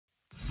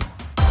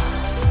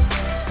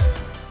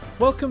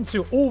Welcome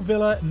to All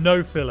Villa,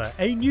 No Filler,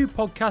 a new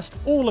podcast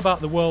all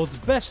about the world's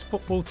best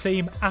football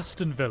team,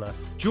 Aston Villa.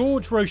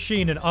 George,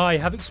 Roisin and I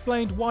have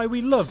explained why we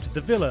loved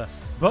the Villa,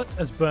 but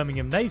as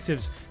Birmingham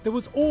natives, there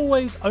was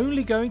always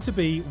only going to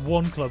be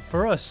one club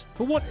for us.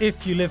 But what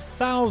if you live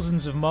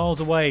thousands of miles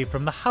away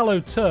from the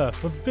hallowed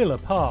turf of Villa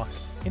Park?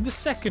 In the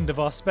second of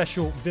our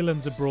special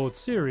Villains Abroad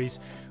series,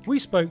 we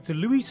spoke to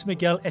Luis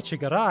Miguel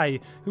Echegaray,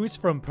 who is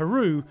from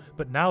Peru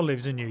but now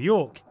lives in New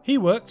York. He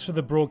works for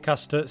the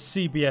broadcaster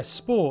CBS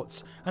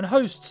Sports and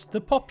hosts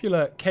the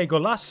popular Que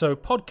Golazo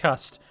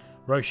podcast.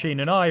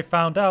 Roisin and I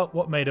found out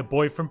what made a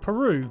boy from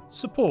Peru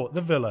support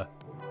the Villa.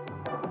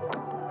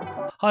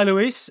 Hi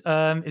Luis,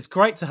 it's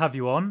great to have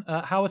you on.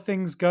 How are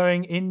things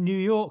going in New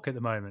York at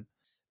the moment?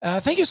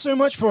 Thank you so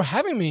much for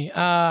having me.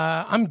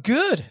 I'm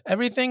good.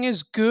 Everything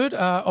is good.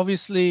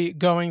 Obviously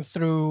going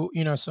through,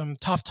 some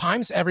tough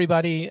times,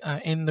 everybody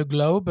in the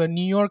globe, but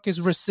New York is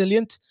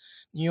resilient.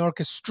 New York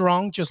is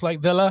strong, just like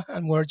Villa.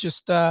 And we're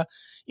just,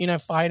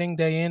 fighting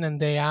day in and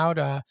day out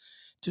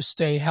to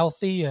stay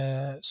healthy,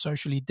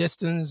 socially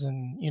distance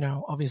and,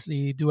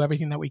 obviously do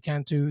everything that we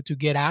can to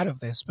get out of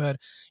this.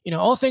 But,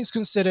 all things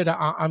considered,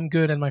 I'm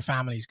good and my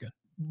family's good.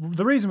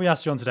 The reason we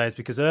asked you on today is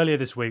because earlier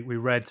this week we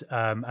read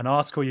an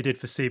article you did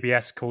for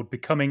CBS called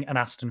Becoming an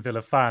Aston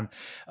Villa Fan.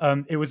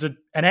 It was an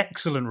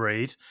excellent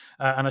read,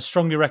 and I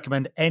strongly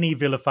recommend any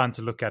Villa fan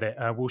to look at it.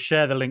 We'll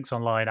share the links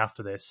online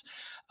after this.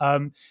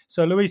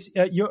 So, Luis,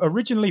 you're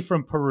originally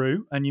from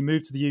Peru and you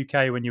moved to the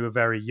UK when you were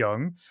very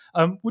young.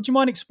 Would you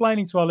mind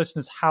explaining to our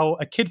listeners how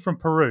a kid from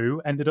Peru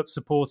ended up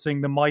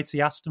supporting the mighty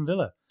Aston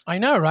Villa? I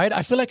know, right?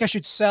 I feel like I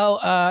should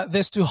sell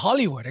this to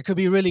Hollywood. It could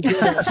be really good.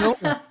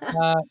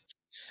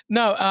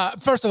 No,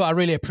 first of all, I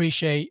really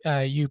appreciate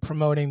you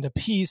promoting the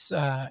piece,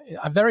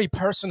 a very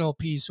personal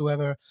piece,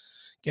 whoever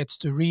gets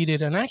to read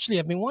it. And actually,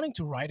 I've been wanting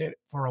to write it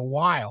for a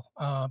while,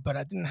 but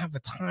I didn't have the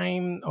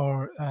time.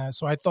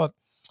 So I thought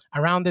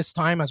around this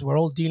time, as we're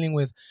all dealing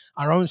with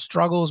our own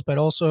struggles, but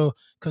also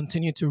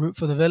continue to root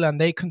for the Villa, and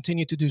they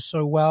continue to do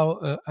so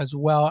well as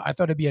well, I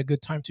thought it'd be a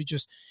good time to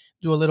just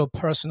do a little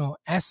personal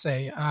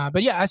essay.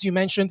 But yeah, as you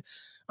mentioned,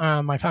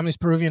 my family's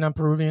Peruvian, I'm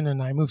Peruvian,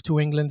 and I moved to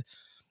England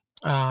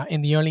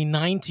in the early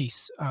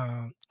 90s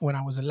when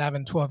I was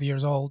 11, 12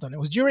 years old. And it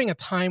was during a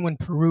time when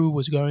Peru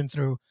was going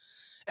through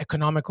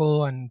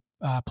economical and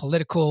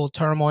political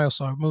turmoil.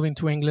 So moving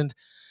to England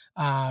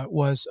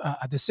was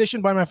a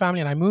decision by my family.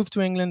 And I moved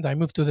to England. I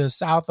moved to the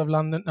south of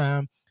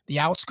London, the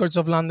outskirts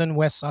of London,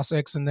 West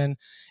Sussex, and then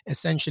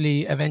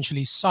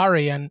eventually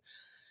Surrey. And,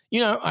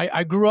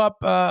 I grew up,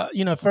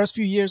 first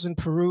few years in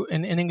Peru,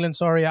 in England,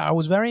 I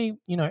was very,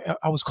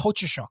 I was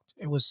culture shocked.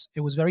 It was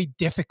very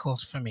difficult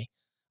for me.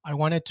 I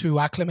wanted to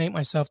acclimate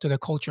myself to the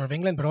culture of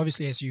England, but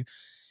obviously, as you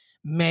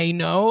may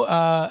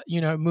know,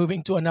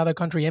 moving to another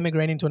country,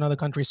 immigrating to another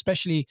country,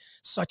 especially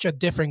such a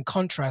different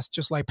contrast,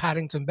 just like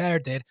Paddington Bear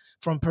did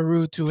from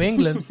Peru to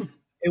England,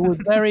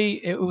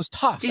 it was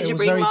tough. Did you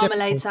bring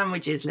marmalade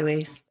sandwiches,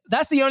 Luis?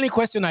 That's the only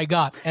question I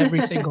got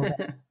every single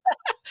day.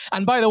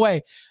 And by the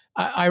way,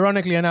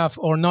 ironically enough,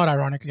 or not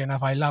ironically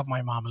enough, I love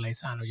my marmalade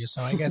sandwiches.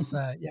 So I guess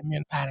me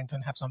and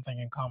Paddington have something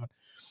in common.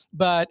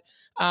 But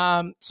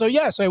so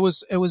it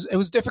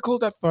was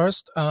difficult at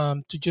first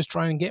to just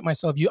try and get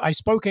myself. I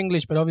spoke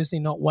English, but obviously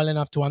not well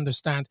enough to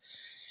understand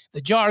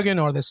the jargon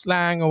or the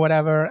slang or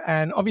whatever.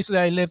 And obviously,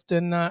 I lived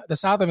in the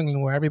south of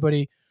England, where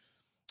everybody,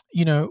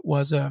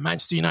 was a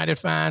Manchester United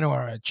fan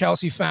or a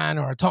Chelsea fan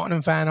or a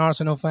Tottenham fan,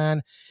 Arsenal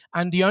fan,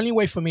 and the only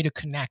way for me to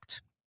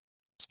connect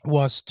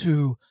was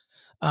to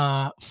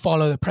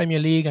follow the Premier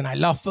League. And I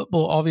love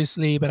football,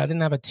 obviously, but I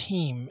didn't have a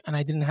team, and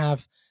I didn't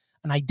have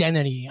an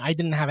identity. I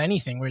didn't have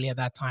anything really at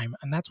that time.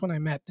 And that's when I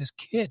met this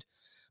kid,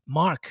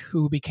 Mark,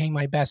 who became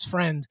my best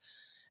friend.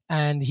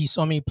 And he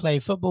saw me play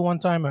football one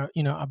time,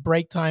 a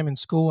break time in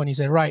school. And he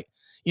said, right,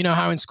 you know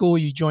how in school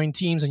you join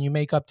teams and you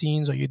make up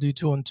teams or you do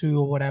 2-on-2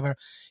 or whatever.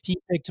 He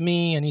picked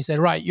me and he said,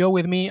 right, you're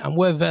with me and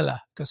we're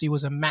Villa, because he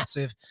was a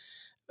massive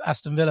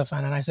Aston Villa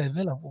fan. And I said,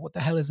 Villa, what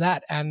the hell is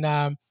that?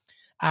 And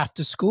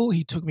after school,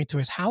 he took me to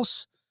his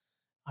house.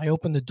 I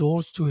opened the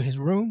doors to his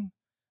room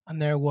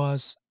and there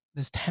was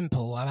this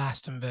temple of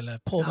Aston Villa,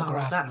 Paul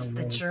McGrath. That's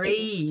the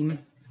dream.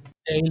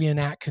 Dalian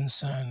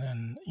Atkinson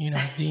and,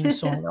 Dean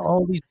Saunders,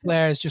 all these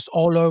players just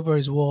all over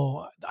his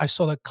wall. I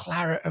saw the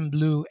claret and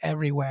blue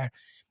everywhere.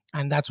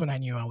 And that's when I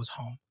knew I was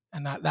home.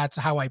 And that's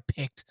how I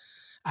picked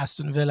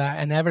Aston Villa.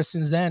 And ever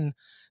since then,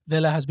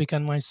 Villa has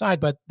become my side.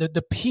 But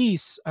the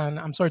piece, and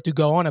I'm sorry to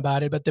go on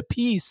about it, but the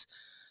piece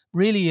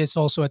really is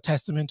also a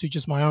testament to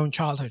just my own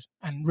childhood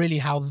and really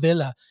how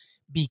Villa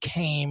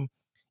became,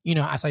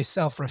 as I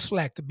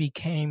self-reflect,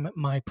 became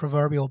my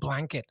proverbial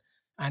blanket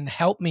and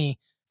helped me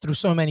through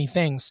so many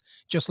things,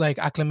 just like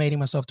acclimating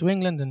myself to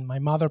England. And my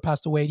mother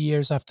passed away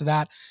years after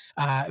that.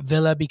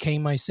 Villa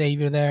became my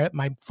savior there.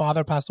 My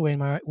father passed away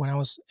when I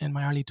was in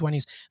my early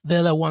 20s.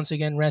 Villa once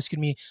again rescued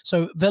me.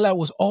 So Villa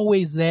was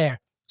always there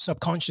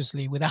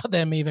subconsciously without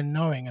them even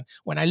knowing. And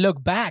when I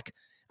look back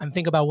and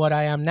think about what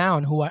I am now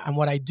and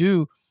what I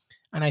do,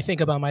 and I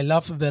think about my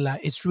love for Villa,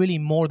 it's really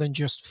more than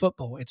just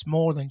football. It's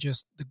more than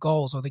just the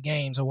goals or the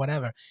games or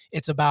whatever.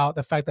 It's about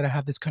the fact that I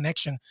have this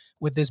connection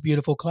with this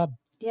beautiful club.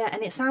 Yeah,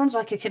 and it sounds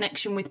like a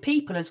connection with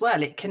people as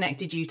well. It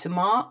connected you to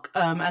Mark,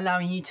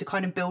 allowing you to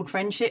kind of build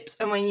friendships.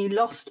 And when you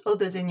lost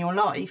others in your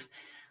life,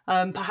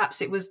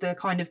 perhaps it was the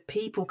kind of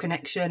people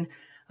connection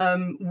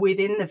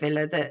within the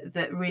Villa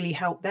that really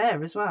helped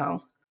there as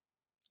well.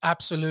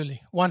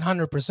 Absolutely.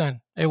 100%.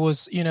 It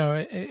was,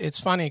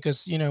 it's funny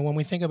because, when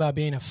we think about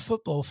being a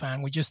football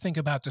fan, we just think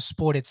about the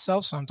sport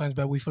itself sometimes,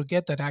 but we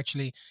forget that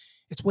actually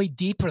it's way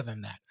deeper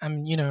than that. I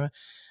mean,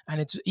 and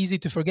it's easy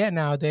to forget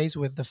nowadays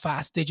with the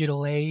fast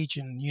digital age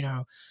and,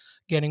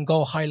 getting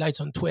goal highlights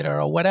on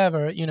Twitter or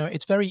whatever.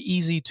 It's very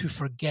easy to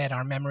forget.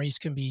 Our memories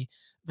can be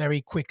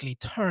very quickly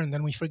turned,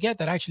 and we forget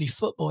that actually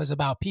football is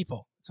about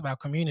people. It's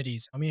about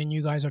communities. I mean,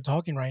 you guys are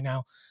talking right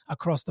now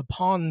across the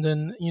pond,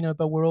 and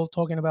but we're all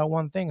talking about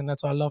one thing, and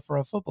that's our love for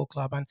a football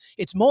club. And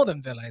it's more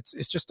than Villa.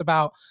 It's just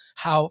about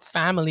how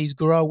families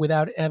grow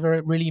without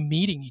ever really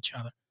meeting each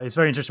other. It's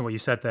very interesting what you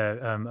said there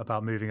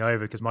about moving over,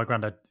 because my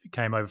granddad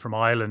came over from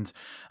Ireland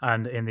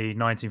and in the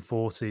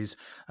 1940s,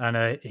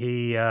 and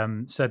he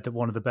said that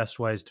one of the best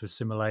ways to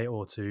assimilate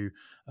or to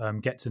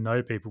get to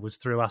know people was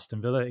through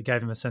Aston Villa. It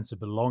gave him a sense of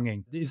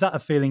belonging. Is that a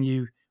feeling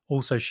you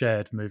also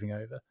shared moving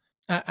over?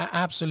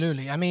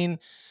 Absolutely. I mean,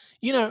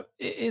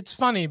 it's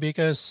funny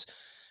because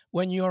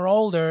when you're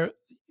older,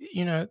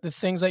 the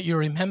things that you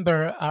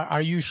remember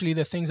are usually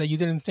the things that you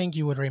didn't think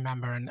you would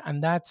remember.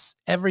 And that's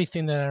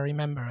everything that I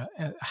remember,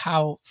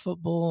 how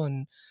football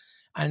and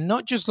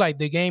not just like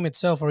the game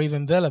itself or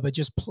even Villa, but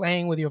just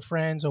playing with your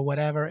friends or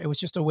whatever. It was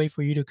just a way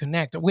for you to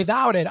connect.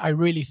 Without it, I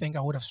really think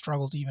I would have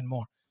struggled even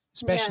more,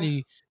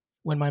 especially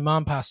when my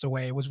mom passed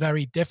away. It was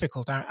very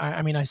difficult.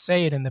 I mean, I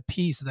say it in the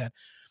piece that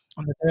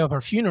on the day of her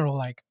funeral,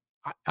 like,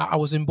 I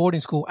was in boarding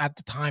school at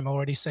the time. I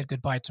already said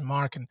goodbye to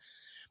Mark.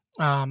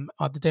 And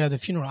at the day of the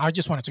funeral, I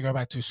just wanted to go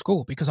back to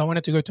school because I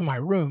wanted to go to my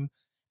room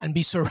and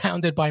be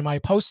surrounded by my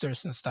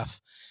posters and stuff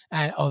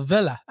of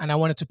Villa. And I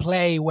wanted to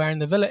play wearing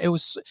the Villa. It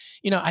was,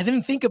 I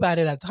didn't think about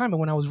it at the time. But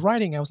when I was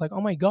writing, I was like, oh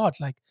my God,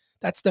 like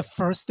that's the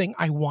first thing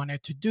I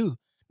wanted to do.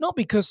 Not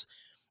because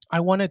I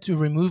wanted to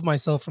remove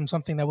myself from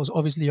something that was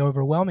obviously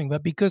overwhelming,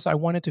 but because I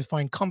wanted to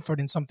find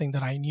comfort in something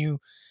that I knew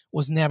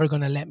was never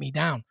going to let me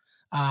down.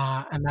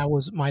 And that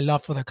was my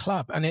love for the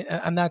club.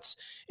 And that's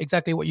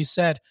exactly what you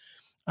said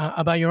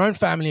about your own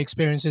family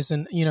experiences.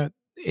 And,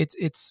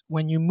 it's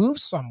when you move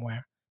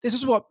somewhere, this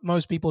is what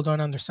most people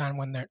don't understand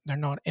when they're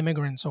not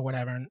immigrants or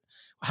whatever. And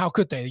how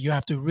could they? You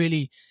have to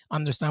really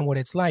understand what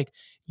it's like.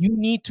 You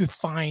need to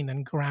find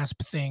and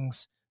grasp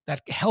things that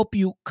help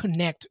you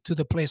connect to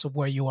the place of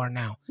where you are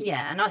now.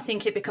 Yeah, and I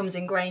think it becomes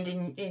ingrained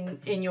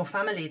in your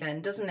family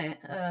then, doesn't it?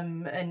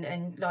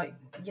 And like,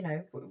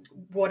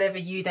 whatever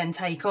you then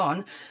take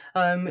on,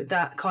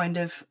 that kind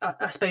of,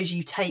 I suppose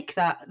you take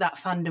that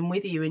fandom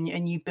with you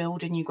and you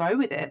build and you grow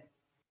with it.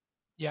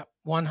 Yeah,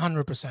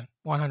 100%.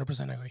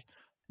 100% agree.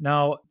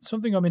 Now,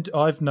 something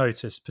I've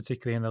noticed,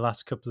 particularly in the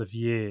last couple of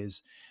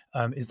years,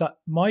 is that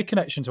my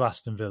connection to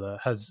Aston Villa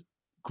has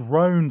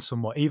grown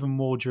somewhat, even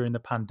more during the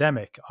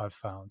pandemic, I've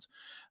found.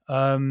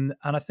 And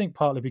I think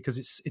partly because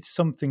it's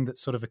something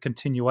that's sort of a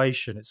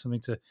continuation. It's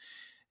something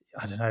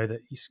that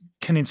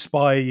can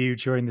inspire you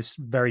during this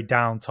very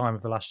down time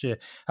of the last year.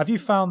 Have you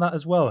found that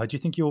as well? Do you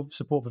think your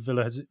support for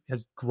Villa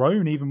has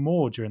grown even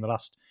more during the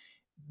last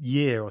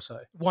year or so?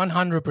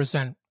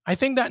 100%. I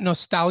think that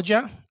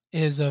nostalgia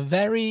is a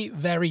very,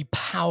 very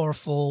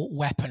powerful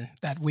weapon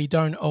that we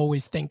don't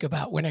always think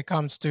about when it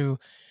comes to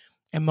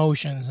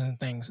emotions and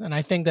things. And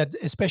I think that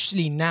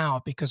especially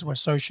now, because we're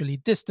socially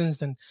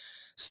distanced and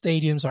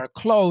stadiums are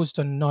closed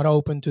and not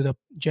open to the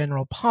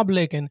general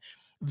public, and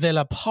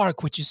Villa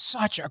Park, which is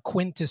such a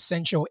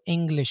quintessential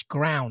English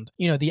ground,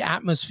 the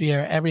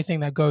atmosphere, everything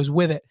that goes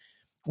with it,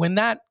 when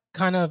that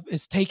kind of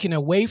is taken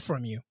away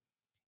from you,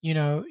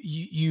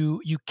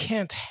 you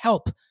can't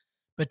help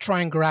but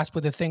try and grasp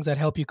with the things that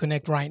help you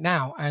connect right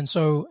now. And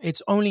so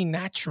it's only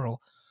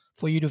natural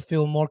for you to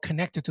feel more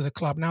connected to the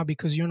club now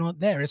because you're not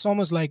there. It's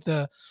almost like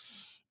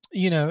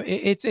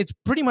it's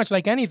pretty much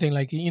like anything,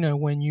 like,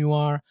 when you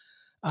are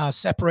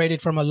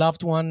separated from a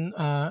loved one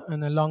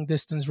in a long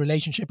distance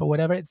relationship or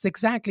whatever, it's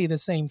exactly the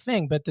same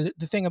thing. But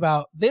the thing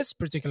about this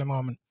particular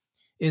moment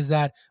is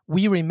that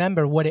we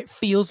remember what it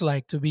feels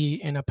like to be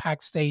in a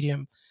packed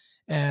stadium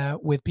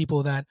with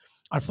people that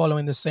are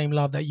following the same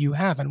love that you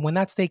have. And when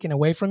that's taken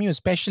away from you,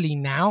 especially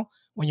now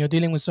when you're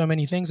dealing with so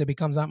many things, it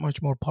becomes that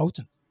much more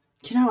potent.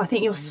 Do you know, I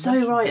think you're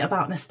so right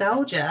about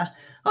nostalgia.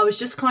 I was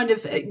just kind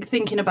of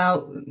thinking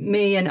about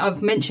me, and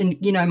I've mentioned,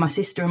 my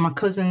sister and my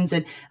cousins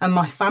and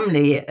my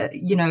family,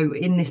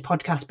 in this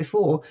podcast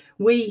before.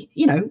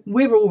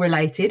 We're all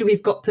related.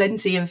 We've got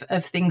plenty of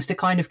things to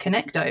kind of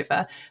connect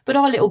over. But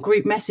our little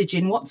group message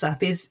in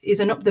WhatsApp is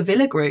an Up the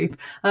Villa group.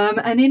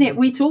 And in it,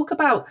 we talk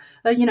about,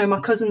 my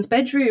cousin's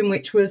bedroom,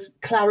 which was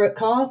claret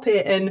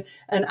carpet and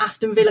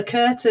Aston Villa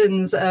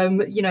curtains,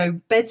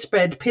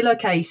 bedspread,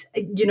 pillowcase,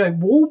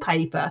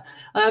 wallpaper.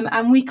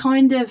 And we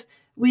kind of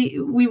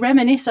we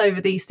reminisce over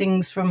these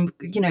things from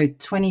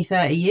 20,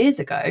 30 years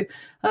ago,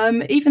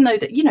 even though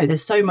that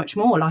there's so much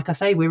more. Like I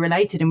say, we're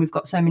related and we've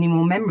got so many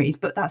more memories,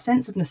 but that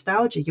sense of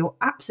nostalgia, you're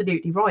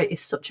absolutely right, is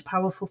such a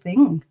powerful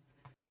thing.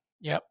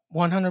 Yep,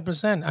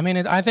 100%. I mean,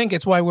 I think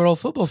it's why we're all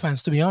football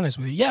fans, to be honest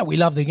with you. Yeah, we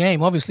love the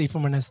game, obviously,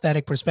 from an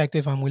aesthetic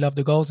perspective, and we love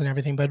the goals and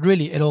everything, but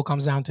really, it all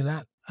comes down to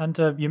that. And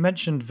you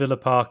mentioned Villa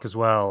Park as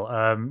well.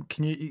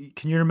 Can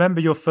you remember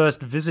your first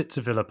visit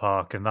to Villa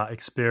Park and that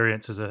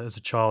experience as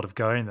a child of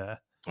going there?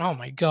 Oh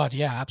my God,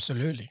 yeah,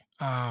 absolutely.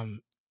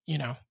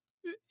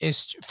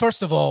 It's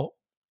first of all,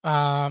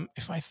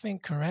 if I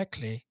think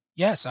correctly,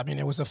 yes. I mean,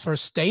 it was the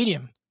first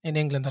stadium in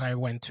England that I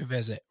went to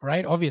visit,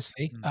 right?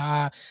 Obviously.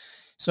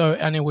 So,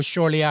 and it was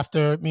shortly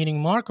after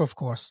meeting Mark, of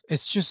course.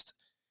 It's just,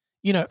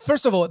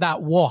 first of all,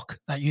 that walk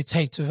that you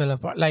take to Villa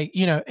Park, like,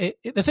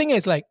 the thing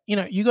is, like,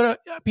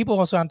 people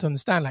also have to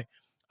understand, like,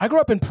 I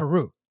grew up in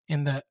Peru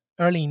in the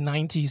early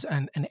 90s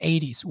and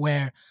 80s,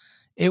 where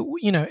it,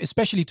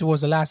 especially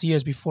towards the last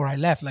years before I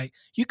left, like,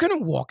 you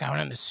couldn't walk out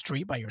on the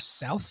street by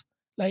yourself.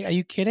 Like, are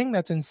you kidding?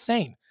 That's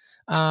insane.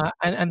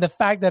 And the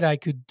fact that I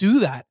could do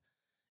that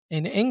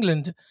in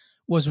England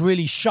was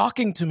really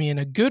shocking to me in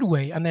a good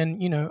way. And then,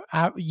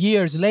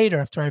 years later,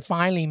 after I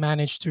finally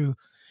managed to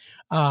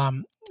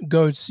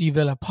go see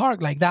Villa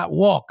Park, like that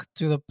walk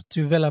to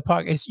Villa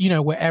Park is,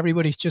 where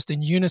everybody's just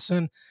in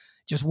unison,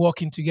 just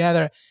walking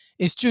together.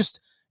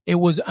 It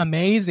was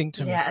amazing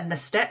to me. Yeah, and the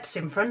steps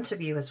in front of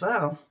you as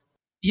well.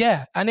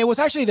 Yeah, and it was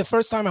actually the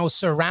first time I was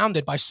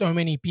surrounded by so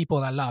many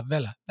people that love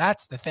Villa.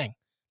 That's the thing.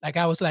 Like,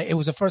 it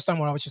was the first time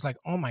where I was just like,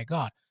 oh my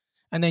God.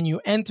 And then you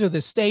enter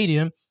the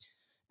stadium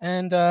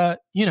and,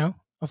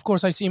 of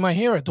course I see my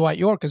hero, Dwight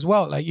Yorke, as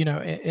well. Like,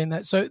 in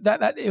that, so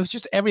that it was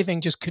just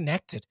everything just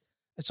connected.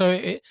 So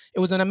it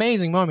was an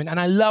amazing moment. And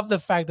I love the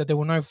fact that there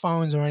were no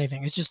phones or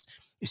anything. It's just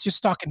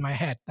stuck in my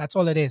head. That's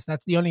all it is.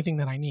 That's the only thing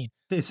that I need.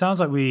 It sounds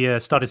like we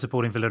started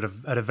supporting Villa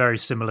at a very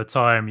similar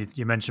time.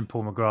 You mentioned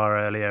Paul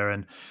McGrath earlier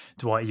and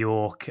Dwight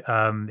Yorke.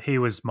 He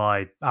was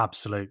my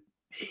absolute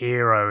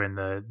hero in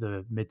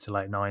the mid to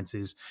late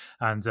 90s.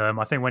 And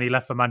I think when he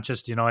left for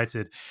Manchester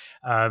United,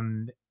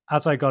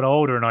 as I got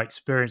older and I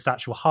experienced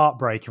actual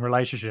heartbreak in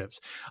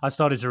relationships, I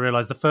started to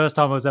realize the first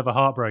time I was ever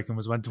heartbroken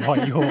was when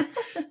Dwight Yorke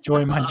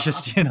joined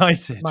Manchester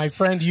United. My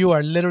friend, you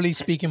are literally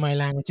speaking my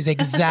language. It's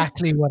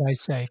exactly what I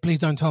say. Please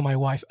don't tell my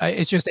wife.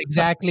 It's just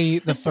exactly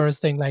the first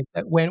thing. Like,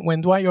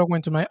 when Dwight Yorke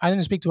went to I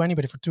didn't speak to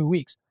anybody for 2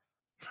 weeks.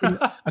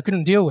 I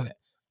couldn't deal with it.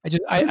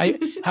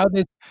 How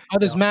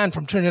this man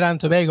from Trinidad and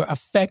Tobago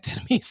affected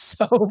me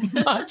so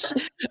much.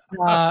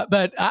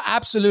 But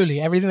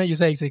absolutely, everything that you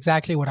say is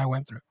exactly what I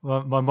went through.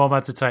 Well, my mom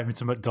had to take me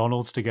to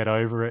McDonald's to get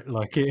over it.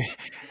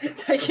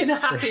 Taking a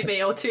Happy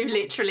Meal too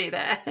literally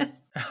there.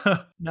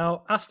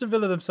 Now, Aston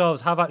Villa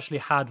themselves have actually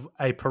had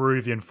a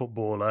Peruvian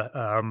footballer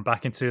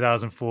back in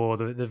 2004,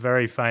 the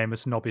very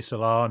famous Nobby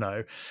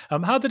Solano.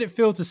 How did it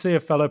feel to see a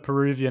fellow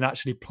Peruvian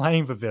actually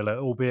playing for Villa,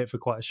 albeit for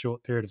quite a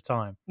short period of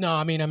time? No,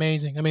 I mean,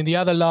 amazing. I mean, the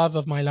other love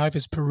of my life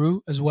is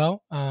Peru as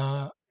well.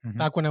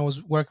 Back when I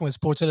was working with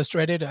Sports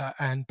Illustrated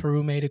and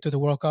Peru made it to the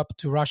World Cup,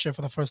 to Russia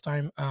for the first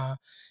time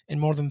in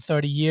more than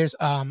 30 years,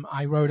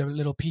 I wrote a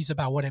little piece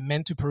about what it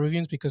meant to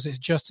Peruvians, because it's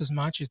just as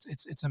much.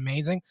 It's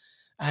amazing.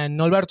 And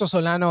Norberto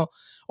Solano,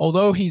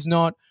 although he's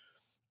not,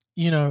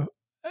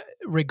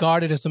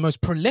 regarded as the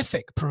most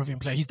prolific Peruvian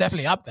player, he's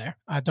definitely up there.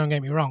 Don't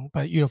get me wrong.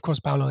 But, of course,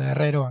 Paulo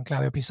Guerrero and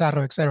Claudio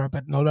Pizarro, etc.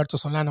 But Norberto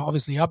Solano,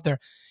 obviously up there.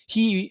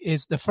 He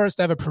is the first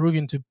ever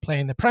Peruvian to play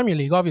in the Premier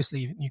League,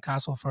 obviously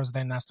Newcastle first,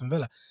 then Aston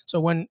Villa. So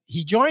when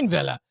he joined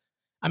Villa,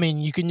 I mean,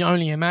 you can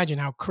only imagine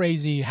how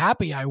crazy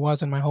happy I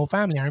was and my whole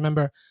family. I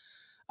remember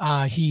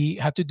he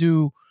had to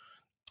do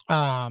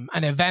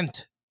an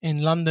event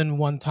in London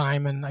one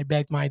time, and I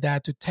begged my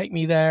dad to take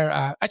me there.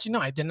 Actually, no,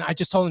 I didn't. I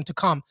just told him to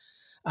come.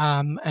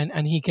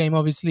 And he came,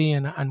 obviously,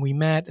 and we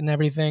met and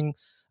everything.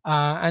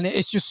 And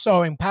it's just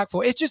so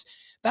impactful. It's just,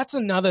 that's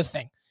another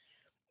thing,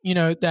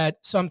 that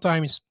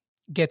sometimes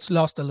gets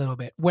lost a little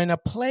bit. When a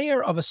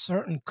player of a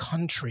certain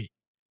country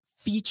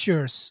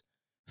features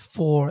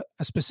for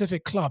a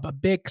specific club, a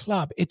big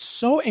club, it's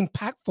so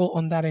impactful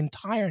on that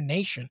entire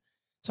nation.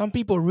 Some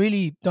people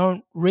really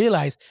don't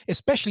realize,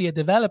 especially a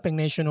developing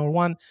nation or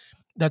one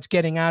that's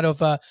getting out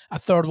of a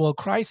third world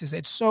crisis.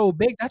 It's so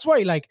big. That's why,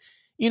 like,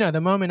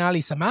 the moment Ali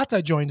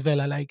Samata joined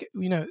Villa, like,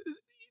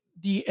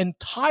 the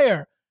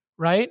entire,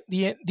 right?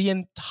 The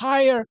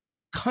entire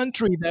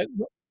country, that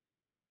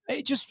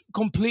it just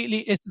completely,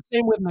 it's the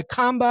same with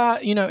Nakamba,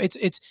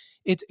 it's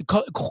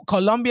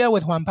Colombia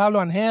with Juan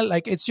Pablo Angel.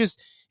 Like, it's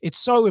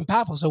so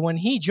impactful. So when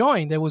he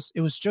joined, it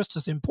was just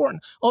as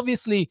important.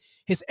 Obviously,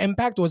 his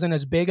impact wasn't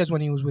as big as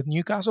when he was with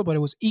Newcastle, but it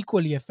was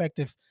equally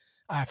effective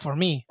for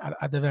me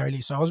at the very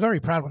least. So I was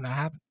very proud when that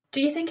happened. Do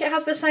you think it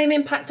has the same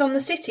impact on the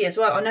city as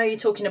well? I know you're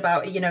talking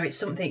about, it's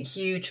something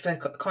huge for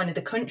kind of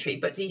the country,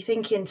 but do you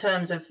think in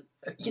terms of,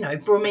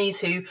 Brummies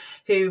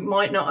who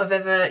might not have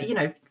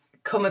ever,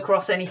 come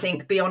across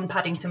anything beyond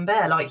Paddington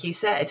Bear, like you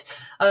said,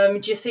 do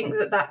you think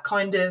that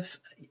kind of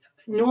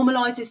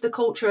normalizes the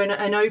culture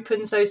and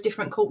opens those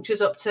different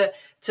cultures up to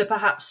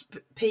perhaps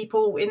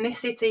people in this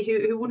city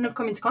who wouldn't have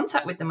come into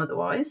contact with them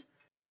otherwise.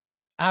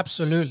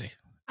 Absolutely.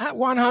 At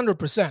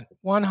 100%.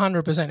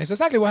 100%. It's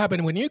exactly what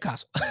happened with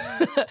Newcastle.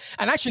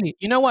 And actually,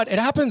 you know what? It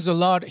happens a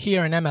lot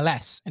here in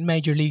MLS, in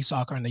Major League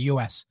Soccer in the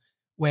US,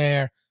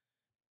 where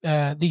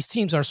these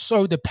teams are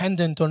so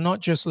dependent on not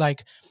just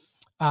like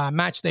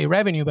match day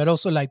revenue, but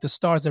also like the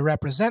stars that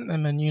represent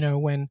them. And,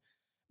 when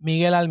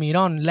Miguel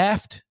Almiron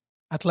left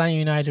Atlanta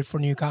United for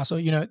Newcastle,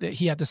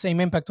 he had the same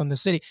impact on the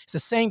city. It's the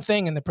same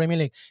thing in the Premier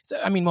League.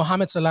 I mean,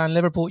 Mohamed Salah in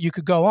Liverpool, you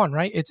could go on,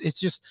 right? It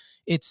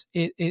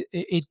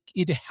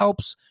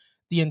helps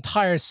the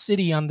entire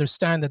city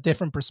understand a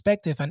different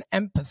perspective and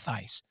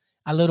empathize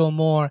a little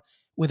more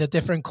with a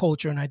different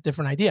culture and a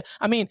different idea.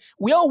 I mean,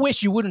 we all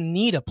wish you wouldn't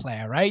need a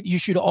player, right? You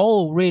should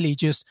all really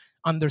just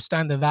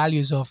understand the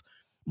values of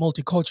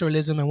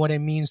multiculturalism and what it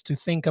means to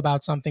think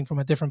about something from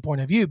a different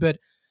point of view. But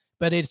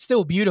it's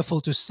still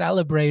beautiful to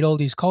celebrate all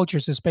these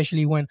cultures,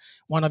 especially when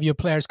one of your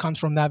players comes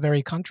from that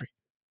very country.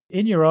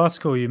 In your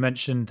article, you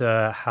mentioned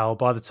how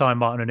by the time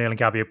Martin O'Neill and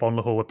Gabby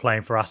Agbonlahor were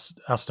playing for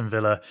Aston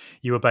Villa,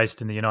 you were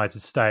based in the United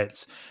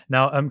States.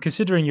 Now,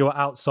 considering you're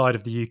outside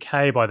of the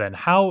UK by then,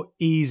 how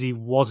easy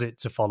was it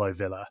to follow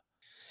Villa?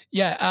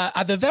 Yeah,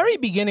 at the very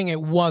beginning,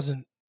 it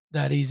wasn't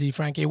that easy,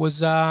 Frank. It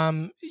was,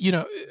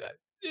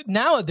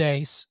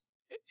 nowadays,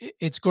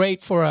 it's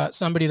great for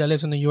somebody that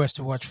lives in the US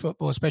to watch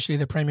football, especially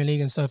the Premier League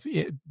and stuff,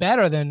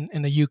 better than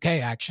in the UK,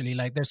 actually.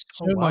 Like, there's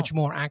so much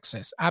more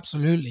access.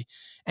 Absolutely.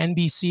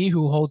 NBC,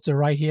 who holds the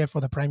right here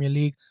for the Premier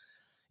League,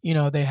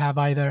 they have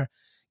either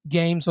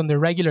games on the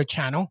regular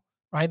channel,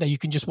 right, that you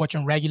can just watch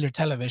on regular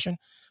television,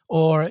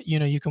 or,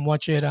 you can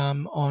watch it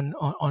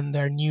on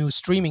their new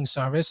streaming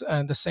service.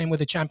 And the same with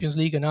the Champions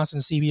League and us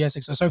and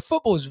CBS. So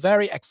football is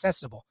very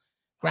accessible.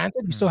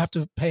 Granted, you still have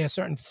to pay a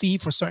certain fee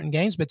for certain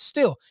games, but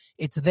still,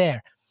 it's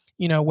there.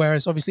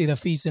 Whereas obviously the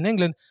fees in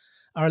England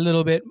are a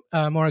little bit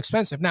more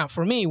expensive. Now,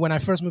 for me, when I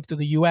first moved to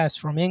the US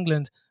from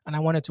England and I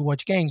wanted to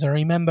watch games, I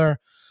remember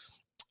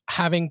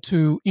having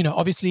to,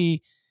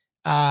 obviously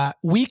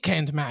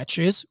weekend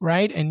matches,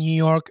 right? In New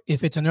York,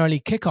 if it's an early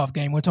kickoff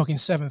game, we're talking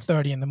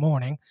 7:30 in the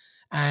morning,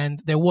 and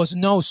there was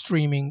no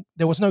streaming.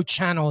 There was no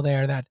channel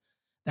there that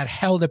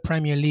held the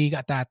Premier League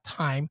at that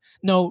time,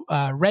 no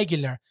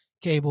regular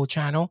cable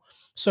channel.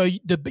 So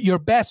your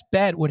best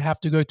bet would have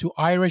to go to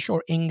Irish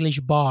or English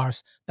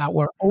bars that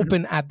were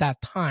open at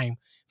that time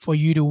for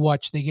you to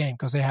watch the game,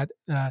 because they had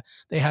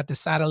the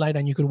satellite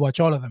and you could watch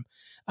all of them.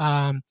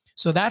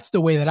 So that's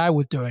the way that I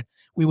would do it.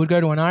 We would go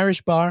to an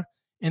Irish bar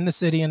in the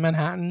city in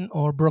Manhattan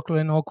or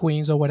Brooklyn or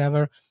Queens or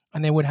whatever,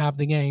 and they would have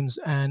the games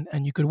and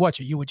you could watch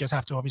it. You would just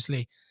have to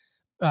obviously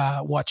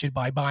watch it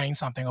by buying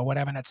something or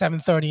whatever. And at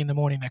 7:30 in the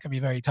morning, that can be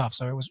very tough.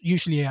 So it was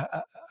usually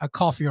a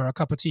coffee or a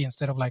cup of tea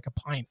instead of like a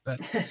pint. But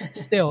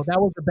still,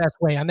 that was the best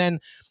way. And then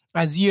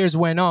as years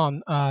went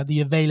on,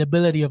 the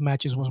availability of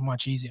matches was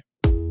much easier.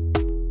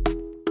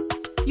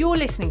 You're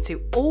listening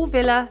to All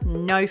Villa,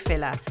 No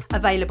Filler,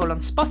 available on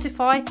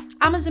Spotify,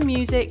 Amazon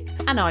Music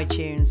and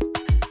iTunes.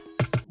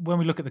 When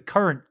we look at the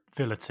current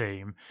Villa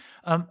team,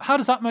 how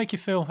does that make you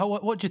feel?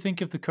 What do you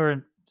think of the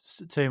current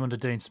team under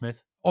Dean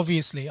Smith?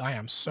 Obviously, I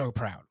am so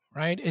proud,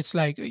 right? It's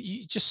like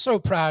just so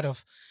proud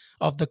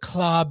of the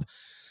club,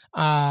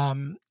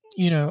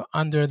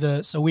 under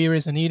the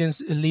Sawiris and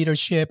Eden's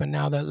leadership, and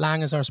now that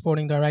Lang is our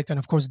sporting director, and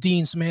of course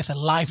Dean Smith, a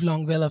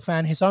lifelong Villa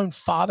fan. His own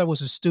father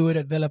was a steward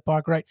at Villa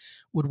Park, right?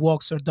 Would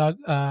walk Sir Doug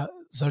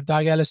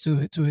Ellis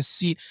to his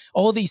seat.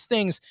 All these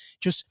things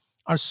just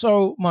are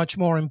so much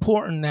more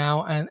important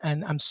now,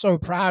 and I'm so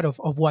proud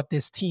of what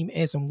this team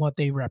is and what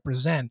they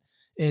represent.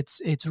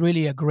 It's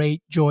really a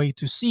great joy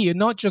to see it,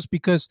 not just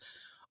because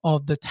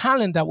of the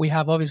talent that we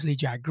have, obviously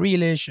Jack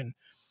Grealish and,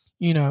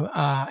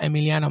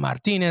 Emiliano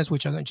Martinez,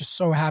 which I'm just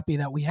so happy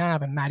that we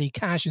have, and Matty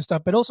Cash and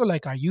stuff, but also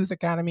like our youth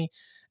academy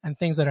and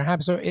things that are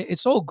happening. So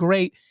it's all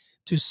great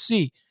to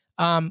see.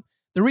 The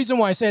reason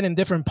why I said in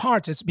different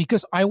parts, it's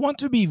because I want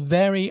to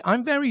be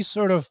I'm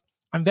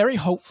very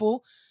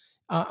hopeful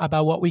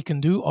about what we can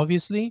do,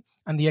 obviously,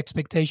 and the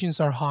expectations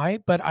are high,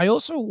 but I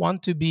also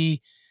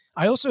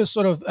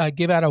sort of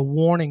give out a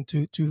warning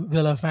to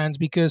Villa fans,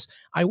 because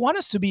I want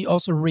us to be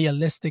also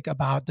realistic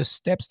about the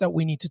steps that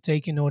we need to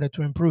take in order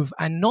to improve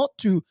and not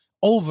to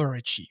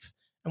overachieve.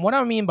 And what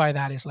I mean by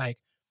that is, like,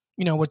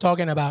 we're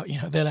talking about,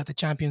 Villa at the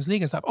Champions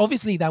League and stuff.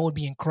 Obviously, that would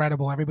be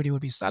incredible. Everybody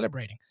would be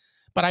celebrating.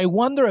 But I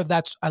wonder if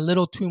that's a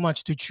little too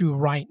much to chew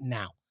right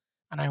now.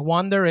 And I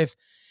wonder if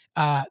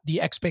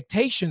the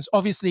expectations,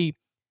 obviously,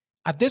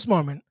 at this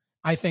moment,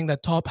 I think the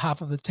top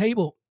half of the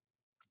table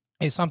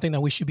is something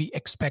that we should be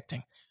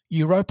expecting.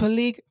 Europa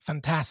League,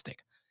 fantastic.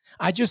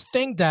 I just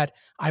think that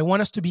I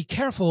want us to be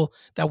careful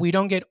that we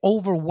don't get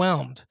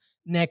overwhelmed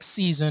next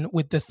season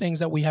with the things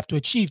that we have to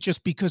achieve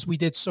just because we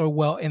did so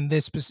well in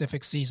this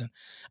specific season.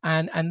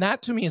 And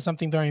that to me is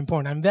something very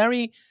important. I'm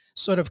very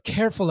sort of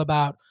careful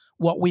about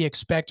what we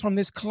expect from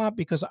this club,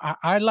 because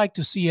I'd like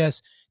to see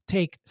us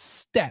take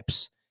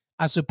steps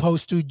as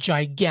opposed to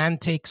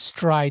gigantic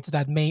strides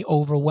that may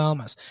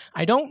overwhelm us.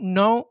 I don't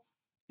know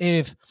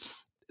if,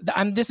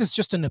 and this is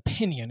just an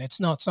opinion, it's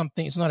not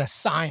a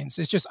science.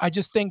 I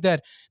just think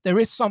that there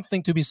is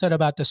something to be said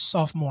about the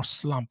sophomore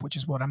slump, which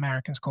is what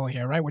Americans call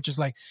here, right? Which is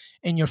like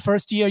in your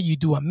first year, you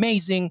do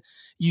amazing.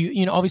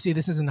 You know, obviously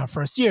this isn't our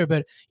first year,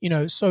 but, you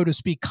know, so to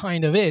speak,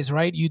 kind of is,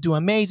 right? You do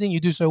amazing, you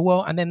do so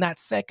well. And then that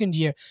second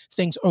year,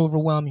 things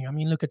overwhelm you. I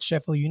mean, look at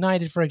Sheffield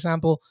United, for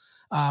example.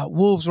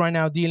 Wolves right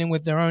now dealing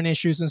with their own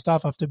issues and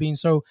stuff after being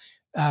so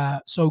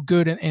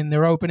good in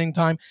their opening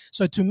time.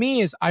 So to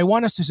me, I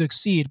want us to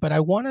succeed, but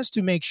I want us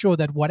to make sure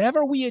that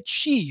whatever we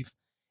achieve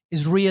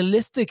is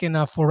realistic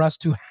enough for us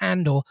to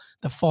handle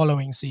the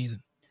following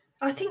season.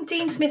 I think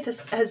Dean Smith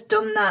has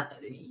done that,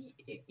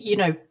 you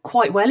know,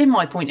 quite well in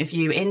my point of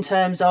view, in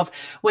terms of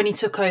when he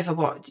took over,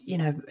 a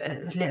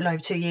little over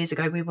 2 years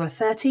ago, we were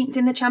 13th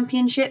in the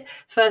Championship.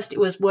 First, it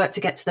was work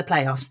to get to the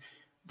playoffs,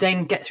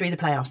 then get through the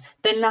playoffs.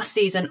 Then last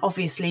season,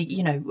 obviously,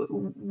 you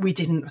know, we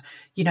didn't,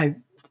 you know,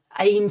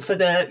 aim for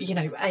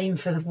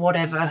the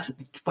whatever.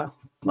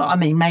 Well, I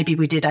mean, maybe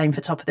we did aim for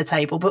top of the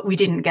table, but we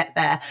didn't get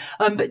there.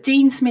 But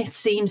Dean Smith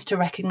seems to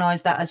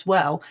recognise that as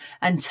well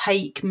and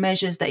take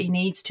measures that he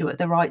needs to at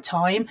the right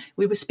time.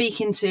 We were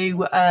speaking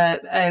to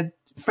a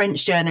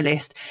French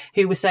journalist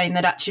who was saying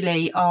that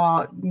actually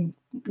our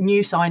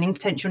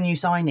potential new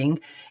signing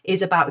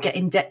is about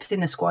getting depth in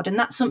the squad, and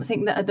that's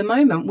something that at the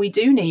moment we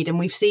do need, and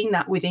we've seen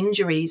that with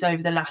injuries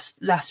over the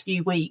last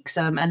few weeks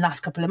and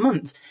last couple of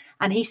months,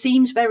 and he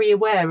seems very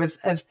aware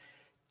of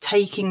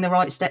taking the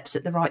right steps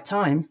at the right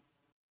time.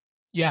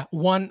 Yeah,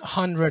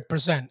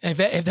 100%.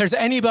 If there's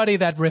anybody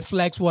that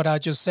reflects what I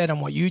just said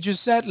and what you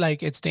just said,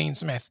 like, it's Dean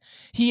Smith.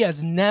 He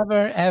has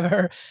never,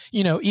 ever,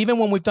 you know, even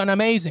when we've done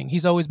amazing,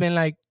 he's always been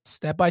like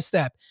step by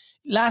step.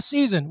 Last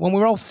season, when we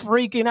were all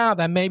freaking out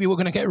that maybe we're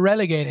going to get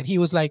relegated, he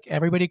was like,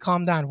 everybody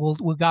calm down.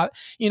 We got,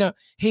 you know,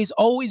 he's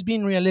always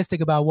been realistic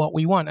about what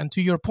we want. And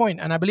to your point,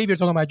 and I believe you're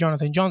talking about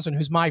Jonathan Johnson,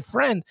 who's my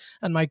friend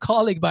and my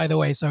colleague, by the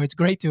way. So it's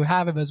great to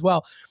have him as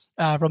well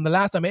from the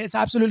last time. It's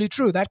absolutely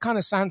true. That kind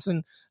of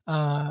Sanson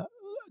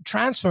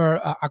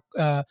transfer,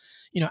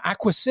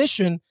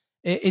 acquisition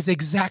is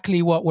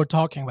exactly what we're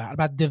talking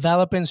about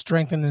developing,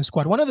 strengthening the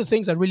squad. One of the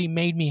things that really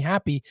made me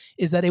happy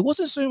is that it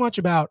wasn't so much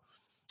about,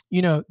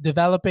 you know,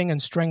 developing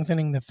and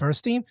strengthening the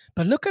first team,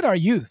 but look at our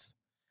youth.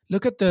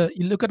 Look at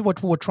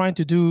what we're trying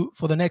to do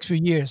for the next few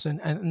years.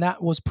 And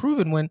that was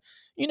proven when,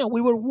 you know,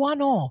 we were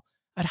 1-1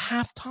 at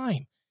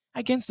halftime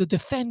against the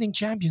defending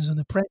champions in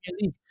the Premier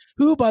League,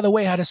 who, by the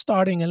way, had a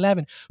starting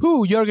 11,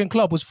 who Jurgen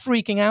Klopp was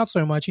freaking out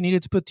so much he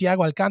needed to put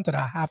Thiago Alcantara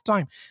at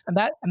halftime. And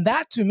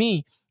that to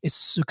me is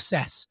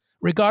success,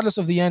 regardless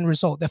of the end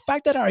result. The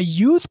fact that our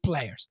youth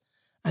players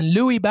and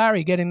Louis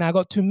Barry getting that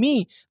goal, to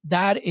me,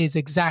 that is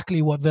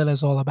exactly what Villa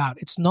is all about.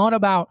 It's not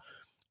about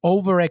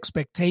over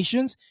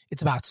expectations.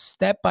 It's about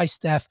step by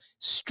step,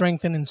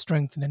 strengthen.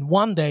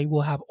 One day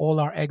we'll have all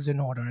our eggs in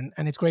order,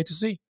 and it's great to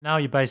see. Now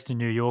you're based in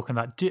New York, and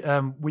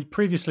that we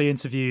previously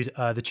interviewed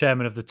the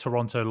chairman of the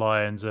Toronto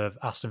Lions of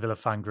Aston Villa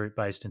fan group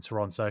based in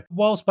Toronto.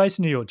 Whilst based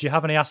in New York, do you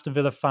have any Aston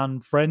Villa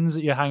fan friends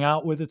that you hang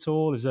out with at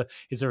all? Is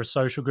there a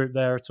social group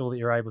there at all that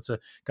you're able to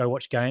go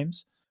watch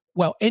games?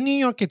 Well, in New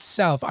York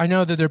itself, I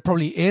know that there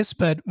probably is,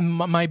 but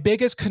my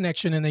biggest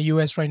connection in the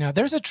U.S. right now,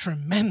 there's a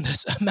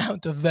tremendous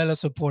amount of Villa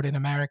support in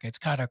America. It's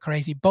kind of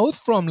crazy, both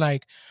from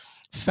like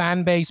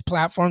fan-based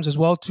platforms as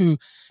well to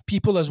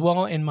people as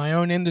well in my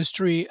own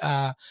industry.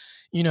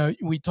 You know,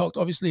 we talked,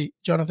 obviously,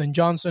 Jonathan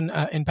Johnson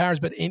in Paris,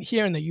 but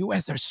here in the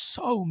U.S., there's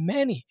so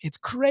many. It's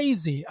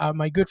crazy.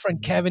 My good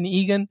friend Kevin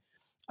Egan,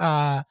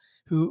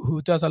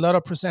 who does a lot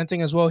of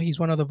presenting as well. He's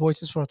one of the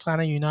voices for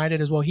Atlanta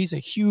United as well. He's a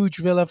huge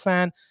Villa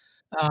fan.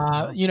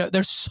 You know,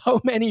 there's so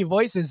many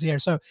voices here.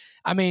 So,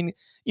 I mean,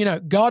 you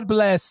know, God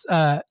bless,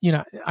 you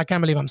know, I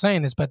can't believe I'm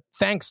saying this, but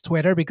thanks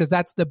Twitter, because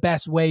that's the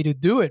best way to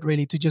do it,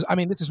 really,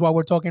 this is why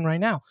we're talking right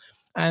now.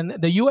 And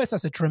the US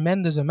has a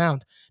tremendous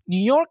amount.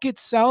 New York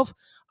itself,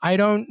 I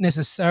don't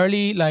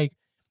necessarily like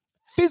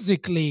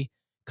physically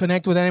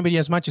connect with anybody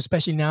as much,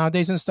 especially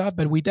nowadays and stuff,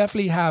 but we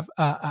definitely have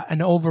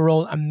an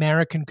overall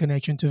American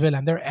connection to Villa,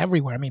 and they're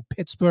everywhere. I mean,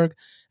 Pittsburgh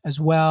as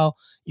well.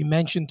 You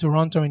mentioned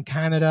Toronto in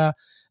Canada.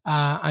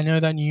 I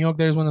know that New York,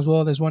 there's one as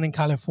well. There's one in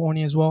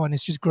California as well, and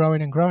it's just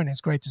growing and growing.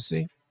 It's great to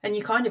see. And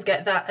you kind of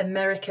get that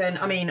American,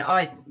 I mean,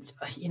 I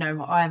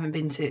haven't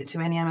been to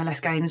any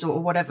MLS games or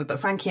whatever, but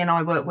Frankie and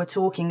I were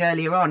talking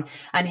earlier on,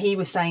 and he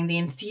was saying the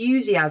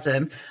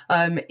enthusiasm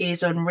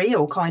is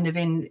unreal kind of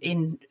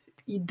in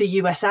the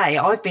USA.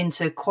 I've been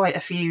to quite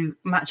a few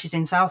matches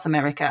in South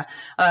America,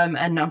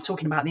 and I'm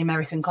talking about the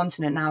American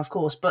continent now, of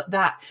course, but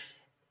that,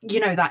 you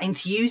know, that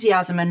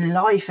enthusiasm and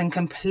life and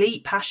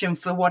complete passion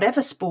for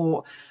whatever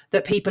sport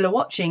that people are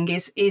watching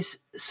is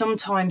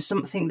sometimes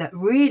something that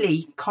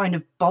really kind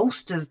of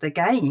bolsters the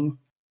game.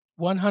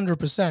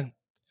 100%.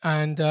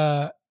 And,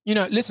 you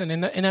know, listen,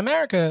 in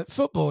America,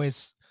 football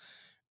is,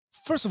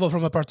 first of all,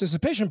 from a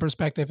participation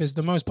perspective, is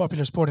the most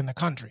popular sport in the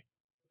country.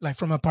 Like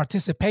from a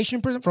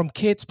participation, from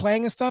kids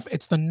playing and stuff,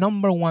 it's the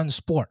number one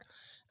sport.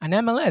 And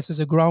MLS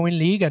is a growing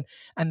league,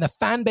 and the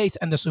fan base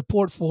and the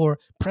support for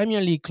Premier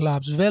League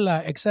clubs,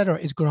 Villa, etc.,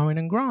 is growing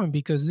and growing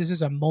because this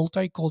is a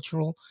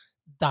multicultural,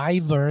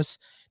 diverse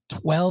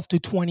 12 to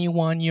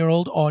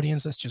 21-year-old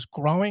audience that's just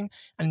growing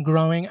and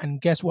growing. And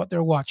guess what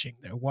they're watching?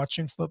 They're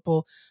watching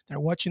football. They're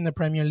watching the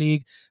Premier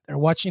League. They're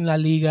watching La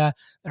Liga.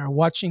 They're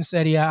watching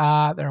Serie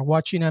A. They're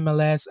watching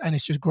MLS. And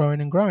it's just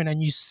growing and growing.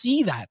 And you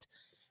see that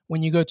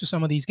when you go to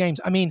some of these games.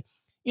 I mean,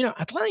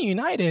 Atlanta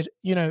United,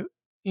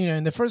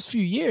 in the first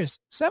few years,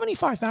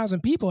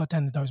 75,000 people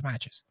attended those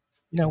matches.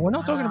 We're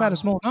not talking about a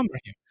small number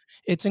here.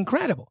 It's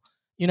incredible,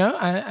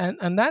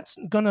 and that's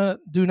going to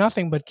do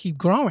nothing but keep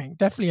growing,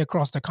 definitely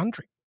across the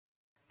country.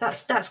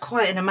 That's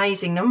quite an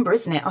amazing number,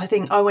 isn't it? I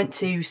think I went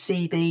to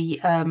see the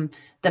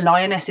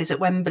Lionesses at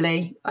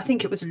Wembley. I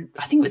think it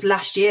was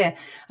last year,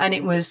 and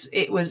it was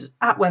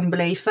at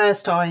Wembley,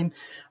 first time.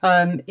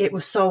 It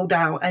was sold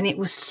out, and it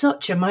was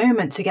such a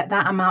moment to get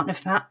that amount of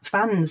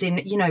fans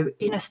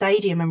in a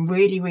stadium and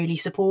really, really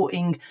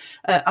supporting.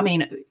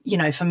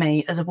 For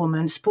me as a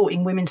woman,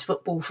 supporting women's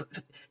football,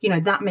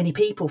 that many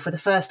people for the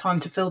first time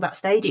to fill that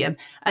stadium,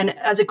 and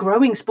as a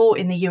growing sport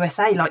in the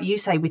USA, like you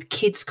say, with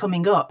kids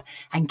coming up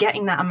and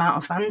getting that amount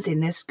of fans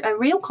in, there's a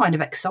real kind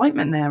of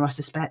excitement there, I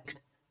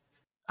suspect.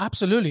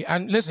 Absolutely.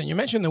 And listen, you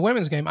mentioned the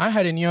women's game. I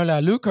had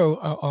Eniola Luco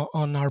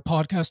on our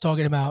podcast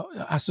talking about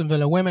Aston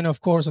Villa women,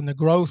 of course, and the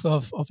growth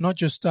of not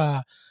just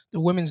the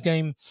women's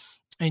game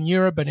in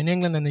Europe, but in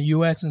England and the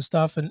US and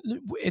stuff. And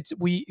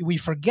we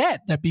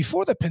forget that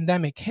before the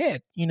pandemic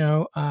hit,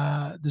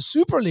 the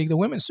Super League, the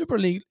Women's Super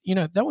League,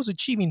 that was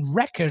achieving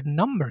record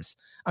numbers.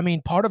 I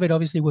mean, part of it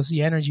obviously was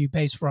the energy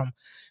base from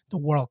the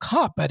World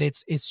Cup, but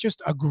it's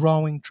just a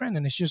growing trend,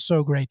 and it's just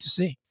so great to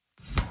see.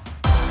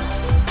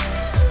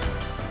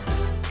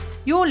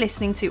 You're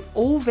listening to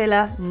All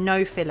Villa,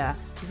 No Filler,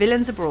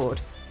 Villains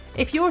Abroad.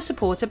 If you're a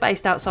supporter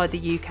based outside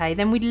the UK,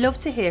 then we'd love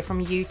to hear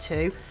from you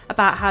too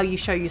about how you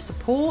show your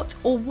support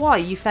or why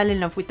you fell in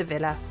love with the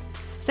Villa.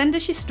 Send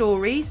us your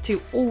stories to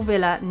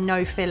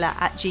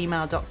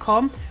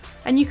allvillanofiller@gmail.com,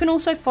 and you can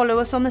also follow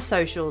us on the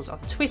socials on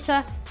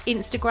Twitter,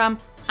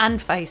 Instagram and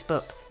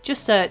Facebook.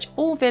 Just search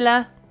All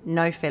Villa,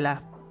 No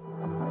Filler.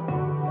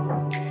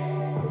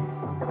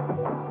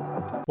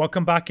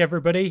 Welcome back,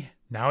 everybody.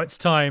 Now it's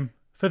time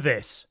for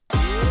this.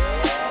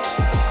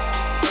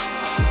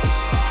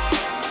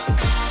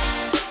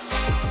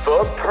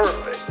 The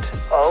Perfect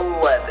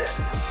 11.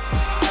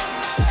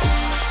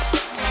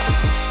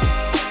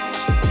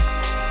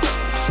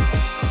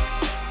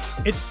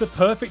 It's the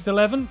Perfect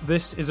 11.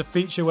 This is a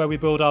feature where we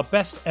build our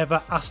best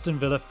ever Aston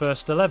Villa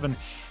first 11.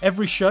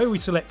 Every show we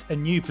select a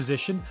new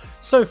position.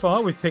 So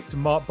far we've picked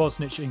Mark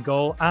Bosnich in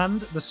goal and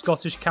the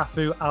Scottish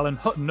Cafu Alan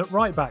Hutton at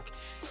right back.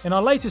 In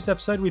our latest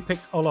episode we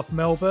picked Olof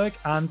Mellberg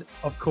and,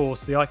 of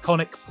course, the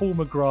iconic Paul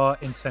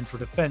McGrath in central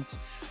defence.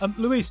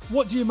 Louise,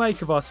 what do you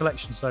make of our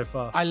selection so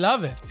far? I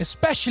love it,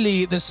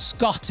 especially the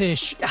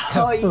Scottish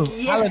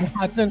Cafu Alan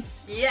Hutton.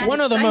 Yes,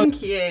 One of the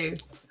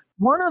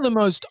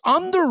most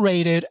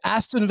underrated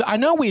Aston Villa. I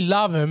know we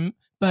love him,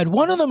 but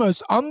one of the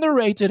most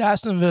underrated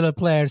Aston Villa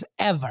players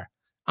ever.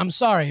 I'm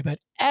sorry, but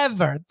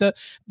ever. The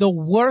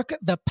work,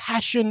 the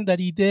passion that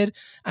he did.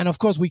 And of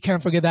course, we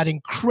can't forget that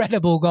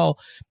incredible goal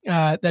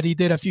that he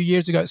did a few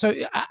years ago. So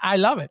I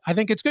love it. I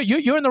think it's good.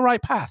 You're in the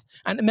right path.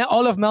 And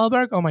Olof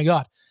Mellberg, oh my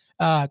God.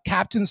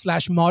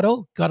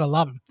 Captain/model, gotta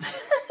love him.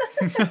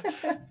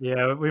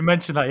 Yeah, we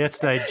mentioned that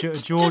yesterday.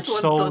 George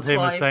sold him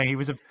as saying he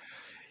was a...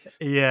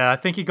 Yeah, I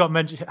think he got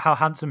mentioned, how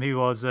handsome he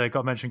was,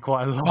 got mentioned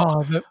quite a lot.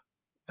 Oh,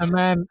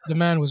 the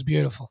man was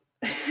beautiful.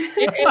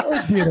 It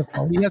was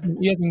beautiful. He hasn't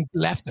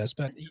left us,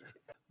 but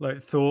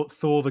like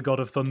Thor, the God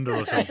of Thunder,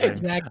 or something.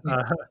 Exactly.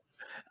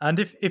 And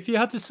if you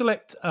had to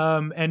select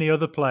any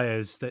other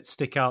players that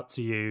stick out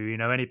to you,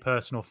 any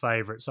personal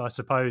favourites, I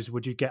suppose,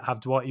 would you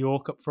have Dwight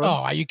Yorke up front?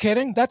 Oh, are you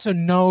kidding? That's a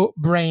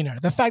no-brainer.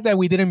 The fact that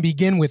we didn't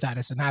begin with that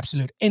is an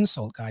absolute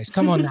insult, guys.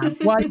 Come on now.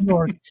 Dwight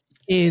Yorke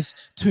is,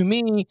 to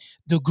me,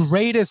 the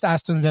greatest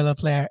Aston Villa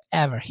player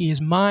ever. He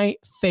is my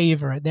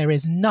favorite. There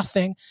is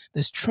nothing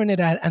this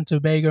Trinidad and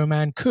Tobago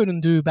man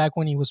couldn't do back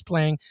when he was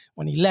playing.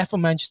 When he left for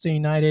Manchester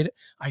United,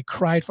 I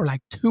cried for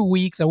like 2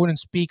 weeks. I wouldn't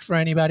speak for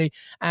anybody.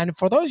 And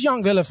for those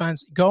young Villa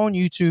fans, go on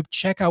YouTube,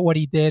 check out what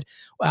he did.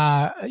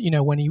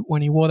 When he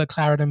wore the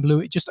claret and blue,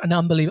 it's just an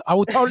unbelievable. I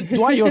would tell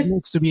Dwight Yorke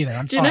needs to be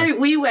there. Do you know,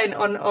 we went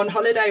on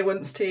holiday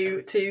once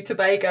to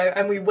Tobago,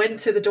 and we went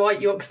to the Dwight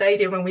Yorke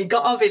Stadium, and we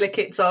got our Villa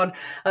kits on.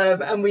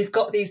 And we've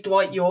got these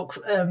Dwight Yorke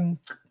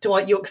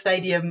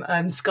Stadium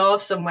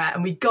scarves somewhere,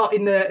 and we got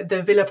in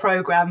the Villa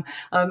programme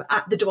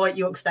at the Dwight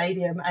Yorke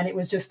Stadium, and it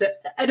was just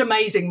an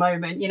amazing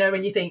moment,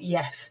 when you think,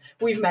 yes,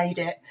 we've made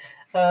it.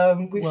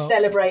 We've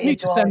celebrated. You need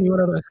to send me one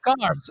of those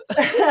scarves.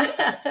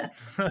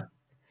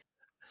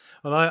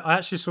 Well, I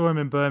actually saw him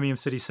in Birmingham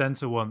City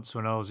Centre once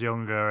when I was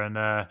younger, and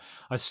I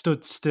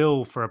stood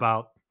still for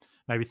about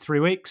maybe 3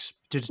 weeks.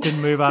 Just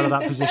didn't move out of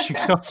that position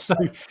because I was so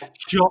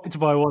shocked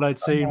by what I'd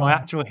seen. My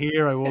actual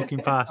hero walking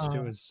past.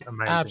 It was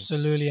amazing.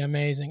 Absolutely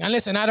amazing. And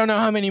listen, I don't know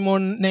how many more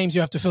names you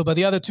have to fill, but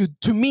the other two,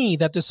 to me,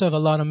 that deserve a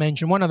lot of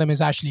mention. One of them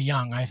is Ashley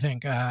Young, I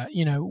think.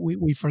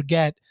 We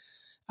forget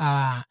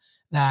that,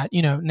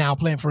 now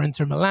playing for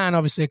Inter Milan,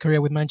 obviously a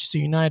career with Manchester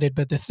United,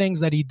 but the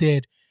things that he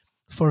did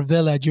for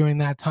Villa during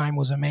that time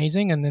was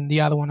amazing. And then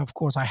the other one, of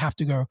course, I have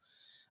to go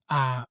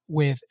I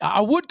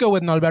would go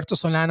with Norberto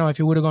Solano if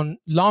he would have gone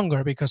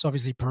longer because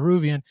obviously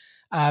Peruvian,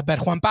 but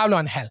Juan Pablo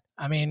Angel,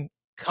 I mean,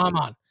 come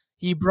on.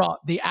 He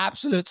brought the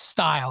absolute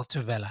style to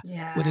Villa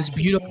with his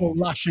beautiful,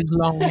 luscious,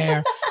 long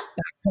hair.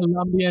 That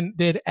Colombian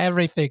did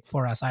everything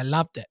for us. I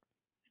loved it.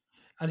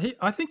 And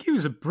I think he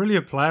was a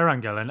brilliant player,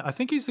 Angel, and I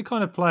think he's the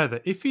kind of player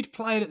that if he'd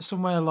played at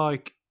somewhere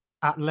like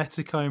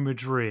Atletico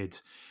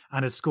Madrid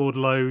and had scored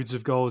loads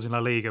of goals in La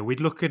Liga, we'd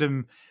look at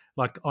him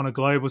like on a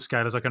global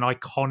scale as like an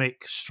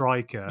iconic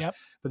striker. Yep.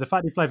 But the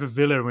fact he played for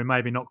Villa and we're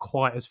maybe not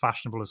quite as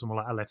fashionable as someone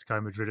like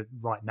Atletico Madrid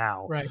right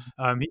now,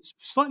 he's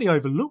slightly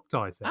overlooked,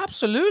 I think.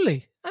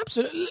 Absolutely.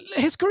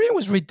 His career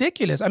was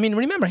ridiculous. I mean,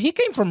 remember, he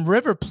came from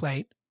River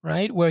Plate,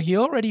 right, where he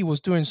already was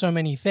doing so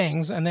many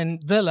things, and then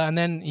Villa, and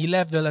then he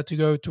left Villa to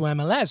go to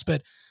MLS.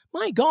 But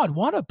my God,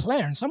 what a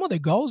player. And some of the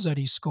goals that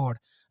he scored,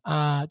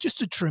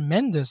 just a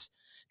tremendous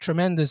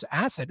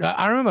asset.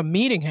 I remember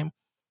meeting him,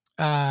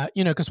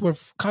 because we're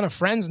kind of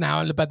friends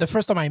now. But the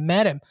first time I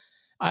met him,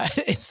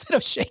 instead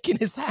of shaking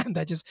his hand,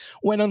 I just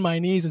went on my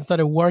knees and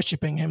started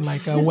worshiping him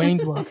like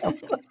Wayne's World.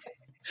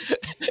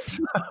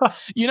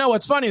 You know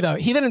what's funny, though?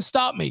 He didn't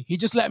stop me. He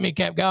just let me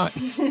keep going.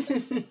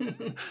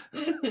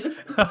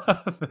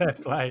 Fair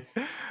play.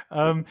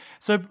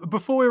 So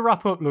before we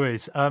wrap up,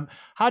 Luis,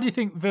 how do you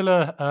think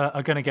Villa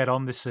are going to get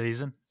on this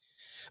season?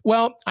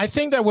 Well, I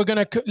think that we're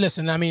going to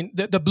listen. I mean,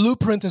 the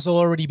blueprint has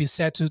already been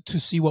set to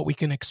see what we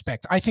can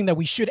expect. I think that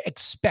we should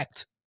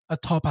expect a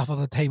top half of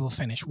the table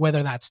finish,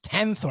 whether that's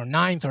 10th or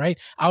 9th or 8th.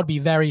 I would be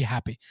very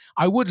happy.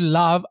 I would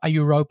love a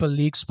Europa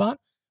League spot,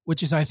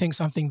 which is, I think,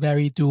 something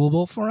very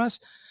doable for us,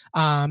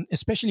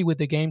 especially with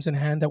the games in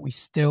hand that we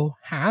still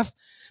have.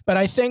 But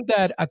I think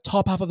that a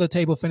top half of the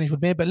table finish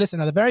would be. But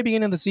listen, at the very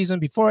beginning of the season,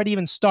 before it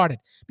even started,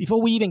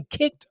 before we even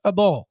kicked a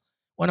ball,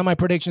 one of my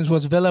predictions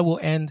was Villa will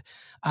end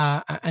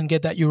and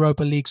get that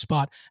Europa League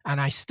spot,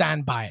 and I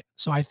stand by it.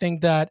 So I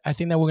think that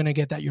we're going to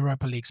get that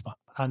Europa League spot.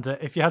 And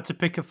if you had to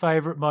pick a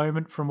favourite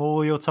moment from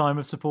all your time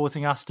of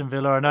supporting Aston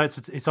Villa, I know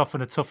it's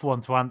often a tough one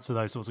to answer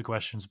those sorts of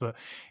questions, but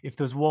if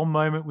there's one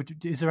moment,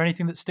 is there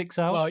anything that sticks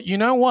out? Well, you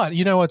know what?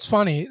 You know what's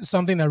funny?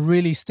 Something that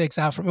really sticks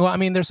out for me. Well, I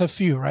mean, there's a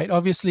few, right?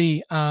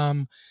 Obviously,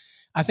 I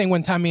think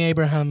when Tammy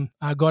Abraham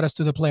got us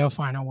to the playoff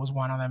final was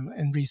one of them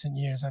in recent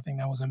years. I think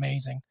that was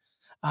amazing.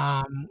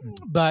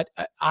 But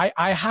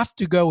I have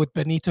to go with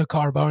Benito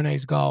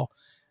Carbone's goal.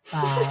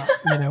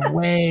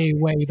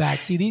 Way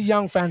back. See, these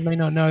young fans may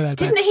not know that.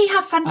 Didn't he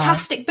have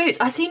fantastic boots?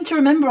 I seem to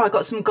remember I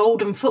got some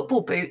golden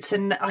football boots,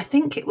 and I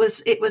think it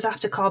was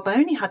after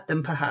Carbone had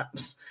them,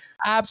 perhaps.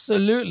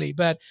 Absolutely,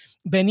 but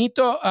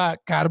Benito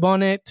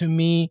Carbone to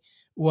me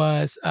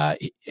was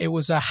it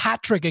was a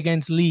hat trick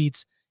against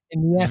Leeds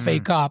in the FA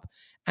Cup,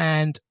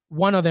 and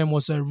one of them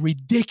was a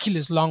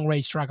ridiculous long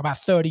range strike, about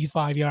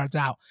 35 yards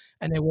out,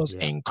 and it was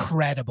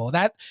incredible.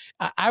 That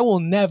I will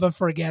never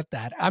forget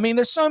that. I mean,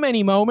 there's so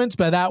many moments,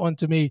 but that one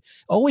to me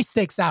always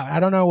sticks out.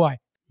 I don't know why.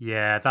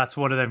 Yeah, that's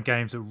one of them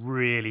games that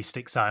really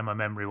sticks out in my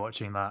memory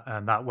watching that.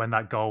 And that when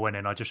that goal went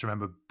in, I just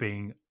remember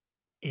being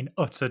in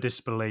utter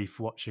disbelief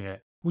watching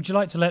it. Would you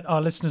like to let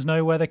our listeners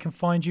know where they can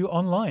find you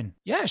online?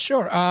 Yeah,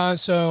 sure.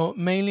 So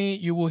mainly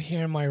you will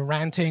hear my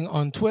ranting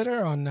on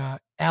Twitter on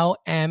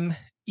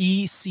LMECHEGARAY,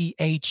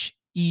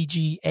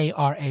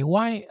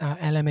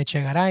 LM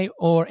Echegaray,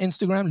 or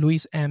Instagram,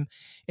 Luis M.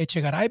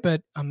 Echegaray.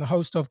 But I'm the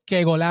host of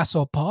Que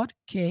Golazo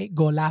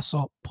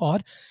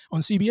Pod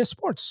on CBS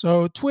Sports.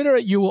 So Twitter,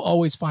 you will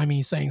always find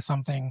me saying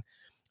something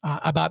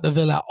about the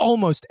Villa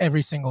almost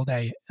every single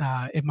day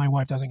if my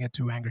wife doesn't get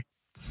too angry.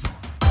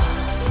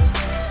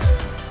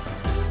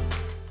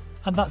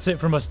 And that's it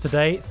from us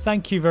today.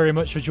 Thank you very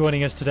much for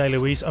joining us today,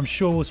 Luis. I'm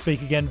sure we'll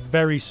speak again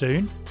very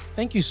soon.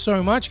 Thank you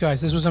so much, guys.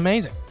 This was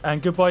amazing.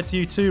 And goodbye to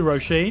you too,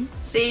 Roisin.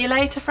 See you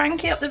later,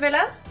 Frankie, up the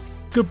Villa.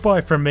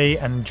 Goodbye from me,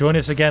 and join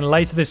us again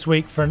later this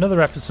week for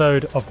another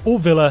episode of All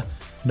Villa,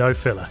 No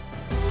Filler.